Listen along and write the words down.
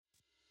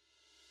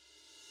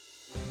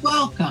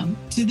Welcome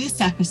to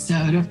this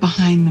episode of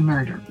Behind the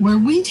Murder, where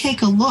we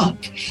take a look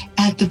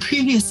at the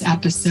previous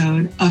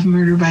episode of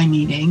Murder by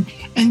Meeting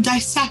and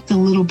dissect a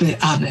little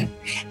bit of it.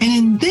 And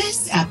in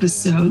this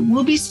episode,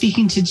 we'll be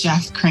speaking to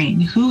Jeff Crain,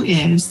 who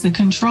is the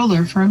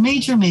controller for a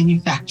major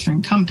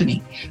manufacturing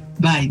company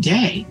by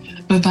day,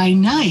 but by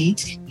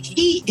night,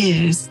 he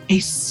is a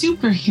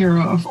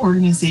superhero of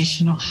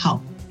organizational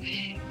health.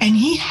 And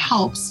he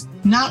helps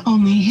not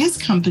only his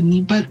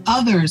company, but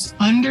others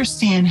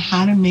understand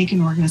how to make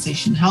an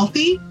organization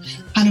healthy,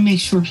 how to make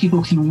sure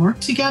people can work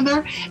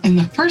together. And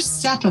the first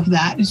step of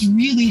that is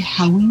really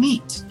how we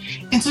meet.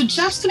 And so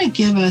Jeff's going to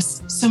give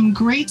us some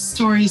great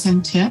stories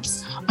and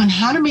tips on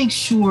how to make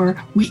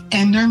sure we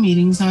end our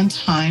meetings on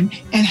time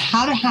and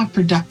how to have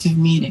productive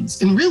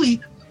meetings. And really,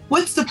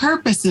 what's the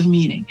purpose of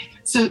meeting?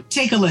 So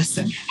take a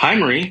listen. Hi,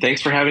 Marie.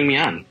 Thanks for having me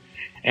on.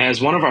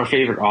 As one of our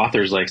favorite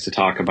authors likes to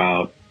talk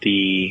about,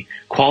 the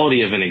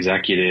quality of an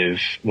executive,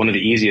 one of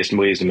the easiest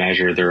ways to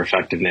measure their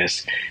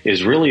effectiveness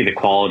is really the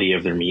quality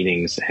of their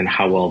meetings and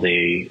how well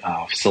they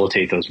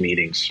facilitate those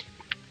meetings.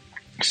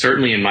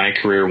 Certainly in my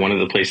career, one of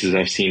the places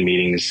I've seen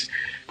meetings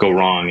go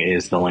wrong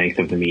is the length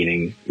of the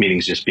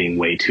meetings just being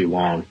way too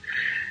long.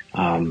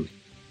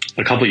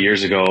 A couple of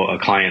years ago, a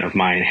client of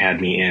mine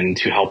had me in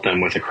to help them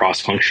with a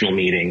cross-functional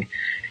meeting,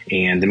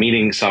 and the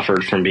meeting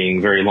suffered from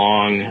being very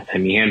long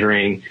and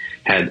meandering,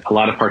 had a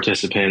lot of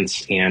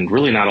participants, and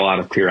really not a lot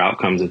of clear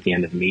outcomes at the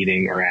end of the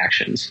meeting or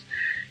actions.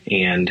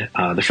 And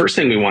the first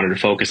thing we wanted to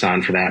focus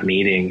on for that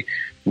meeting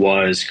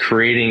was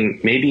creating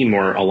maybe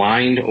more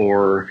aligned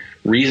or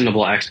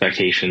reasonable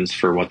expectations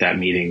for what that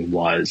meeting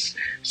was.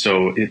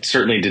 So it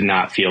certainly did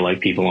not feel like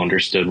people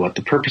understood what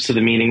the purpose of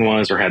the meeting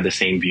was or had the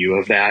same view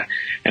of that,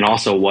 and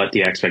also what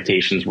the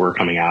expectations were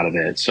coming out of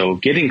it. So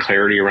getting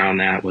clarity around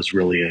that was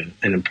really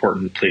an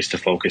important place to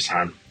focus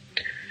on.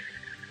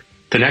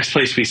 The next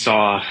place we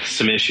saw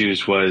some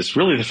issues was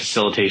really the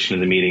facilitation of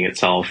the meeting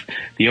itself.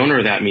 The owner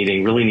of that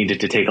meeting really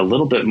needed to take a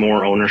little bit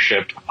more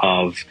ownership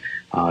of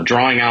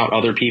drawing out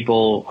other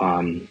people,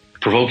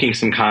 provoking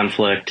some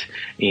conflict,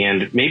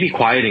 and maybe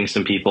quieting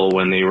some people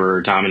when they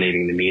were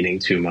dominating the meeting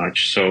too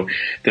much. So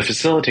the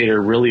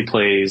facilitator really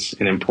plays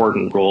an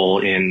important role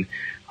in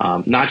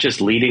not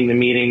just leading the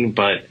meeting,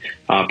 but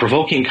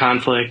provoking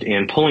conflict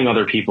and pulling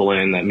other people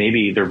in that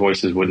maybe their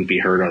voices wouldn't be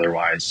heard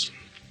otherwise.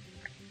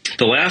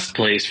 The last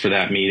place for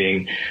that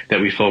meeting that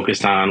we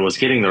focused on was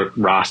getting the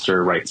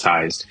roster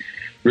right-sized.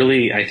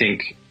 Really, I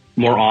think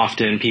more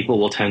often people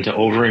will tend to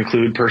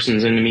over-include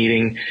persons in the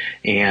meeting,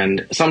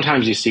 and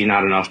sometimes you see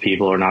not enough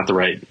people or not the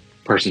right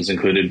persons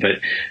included.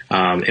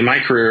 But in my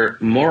career,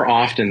 more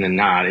often than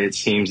not, it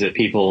seems that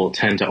people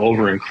tend to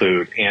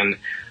over-include. And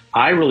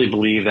I really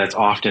believe that's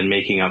often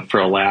making up for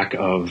a lack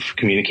of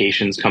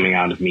communications coming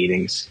out of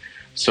meetings.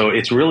 So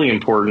it's really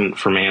important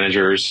for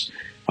managers,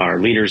 our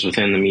leaders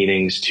within the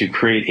meetings, to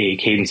create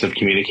a cadence of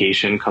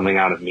communication coming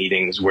out of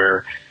meetings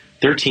where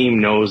their team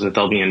knows that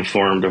they'll be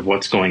informed of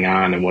what's going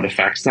on and what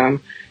affects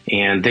them,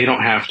 and they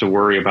don't have to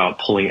worry about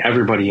pulling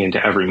everybody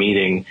into every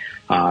meeting.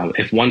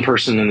 If one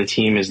person in the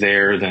team is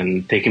there,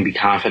 then they can be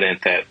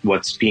confident that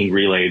what's being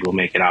relayed will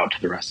make it out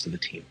to the rest of the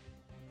team.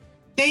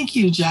 Thank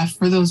you, Jeff,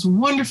 for those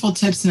wonderful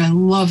tips, and I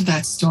love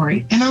that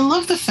story. And I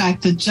love the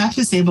fact that Jeff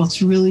is able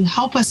to really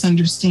help us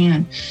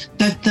understand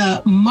that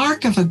the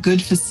mark of a good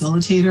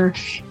facilitator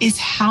is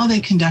how they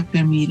conduct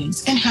their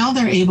meetings and how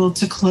they're able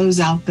to close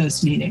out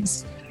those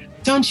meetings.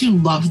 Don't you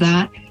love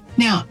that?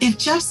 Now, if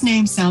Jeff's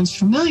name sounds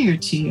familiar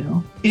to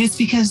you, it is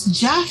because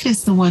Jeff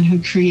is the one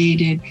who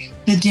created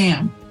the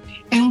DAM.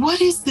 And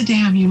what is the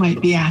DAM, you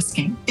might be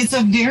asking? It's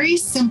a very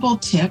simple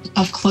tip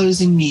of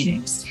closing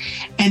meetings.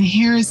 And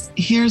here's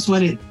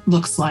what it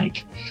looks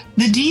like.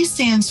 The D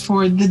stands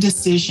for the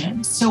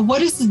decision. So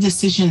what is the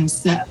decision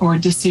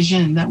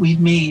that we've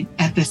made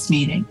at this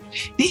meeting?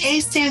 The A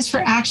stands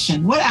for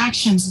action. What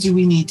actions do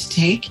we need to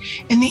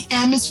take? And the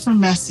M is for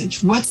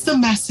message. What's the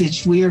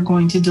message we are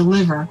going to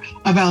deliver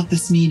about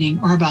this meeting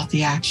or about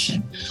the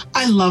action?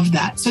 I love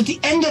that. So at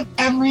the end of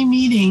every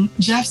meeting,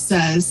 Jeff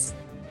says,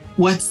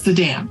 "What's the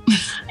DAM?"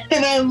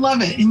 And I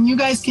love it. And you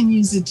guys can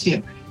use it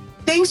too.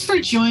 Thanks for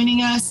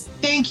joining us.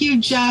 Thank you,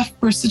 Jeff,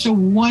 for such a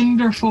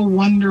wonderful,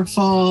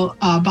 wonderful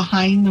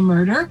Behind the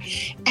Murder.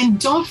 And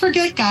don't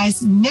forget,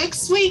 guys,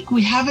 next week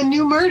we have a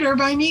new Murder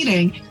by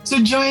Meeting. So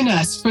join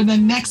us for the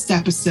next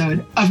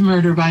episode of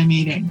Murder by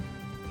Meeting.